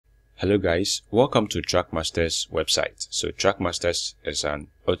Hello guys, welcome to Trackmasters website. So Trackmasters is an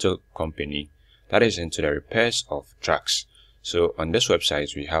auto company that is into the repairs of tracks. So on this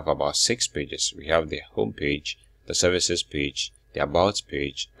website we have about 6 pages. We have the home page, the services page, the about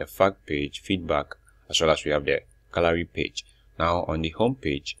page, the fact page, feedback, as well as we have the gallery page. Now on the home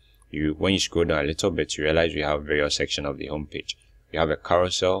page, when you scroll down a little bit, you realize we have various sections of the home page. We have a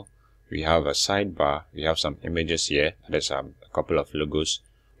carousel, we have a sidebar, we have some images here, there's a couple of logos.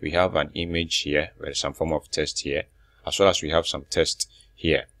 We have an image here with some form of text here, as well as we have some text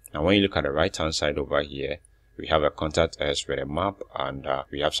here. Now when you look at the right hand side over here, we have a contact us with a map, and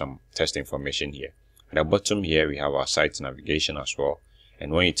we have some text information here. At the bottom here we have our site navigation as well,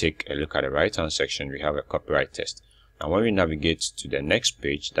 and when you take a look at the right hand section, we have a copyright text. Now when we navigate to the next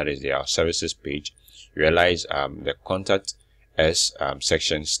page, that is our services page, you realize the contact us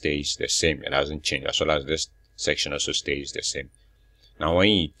section stays the same. It hasn't changed, as well as this section also stays the same. Now when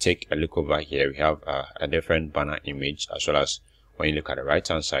you take a look over here, we have a different banner image, as well as when you look at the right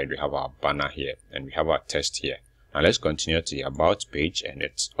hand side, we have our banner here and we have our text here. Now let's continue to the about page, and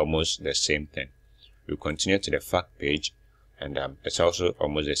it's almost the same thing. We'll continue to the fact page, and it's also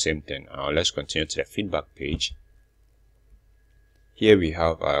almost the same thing. Now let's continue to the feedback page. Here we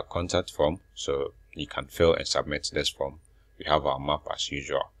have a contact form, so you can fill and submit this form. We have our map as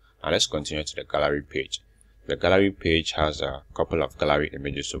usual. Now let's continue to the gallery page. The gallery page has a couple of gallery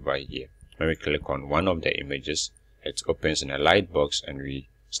images over here. When we click on one of the images, it opens in a light box and we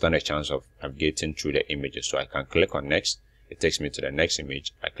stand a chance of navigating through the images. So I can click on next, it takes me to the next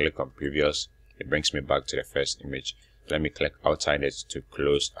image. I click on previous, it brings me back to the first image. Let me click outside it to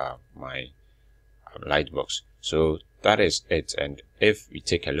close my light box. So that is it. And if we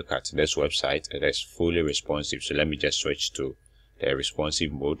take a look at this website, it is fully responsive. So let me just switch to the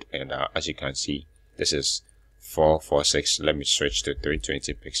responsive mode, and as you can see, this is 446. Let me switch to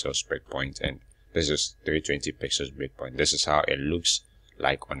 320 pixels breakpoint, and this is 320 pixels breakpoint. This is how it looks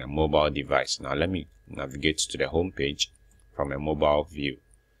like on a mobile device. Now let me navigate to the home page from a mobile view.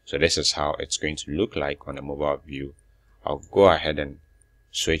 So this is how it's going to look like on a mobile view. I'll go ahead and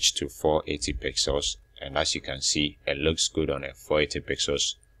switch to 480 pixels, and as you can see, it looks good on a 480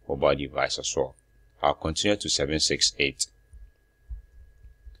 pixels mobile device as well. I'll continue to 768.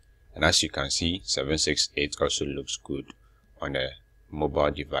 And as you can see, 768 also looks good on a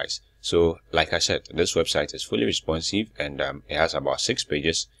mobile device. So like I said, this website is fully responsive, and it has about 6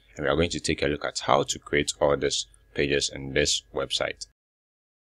 pages, and we are going to take a look at how to create all these pages in this website.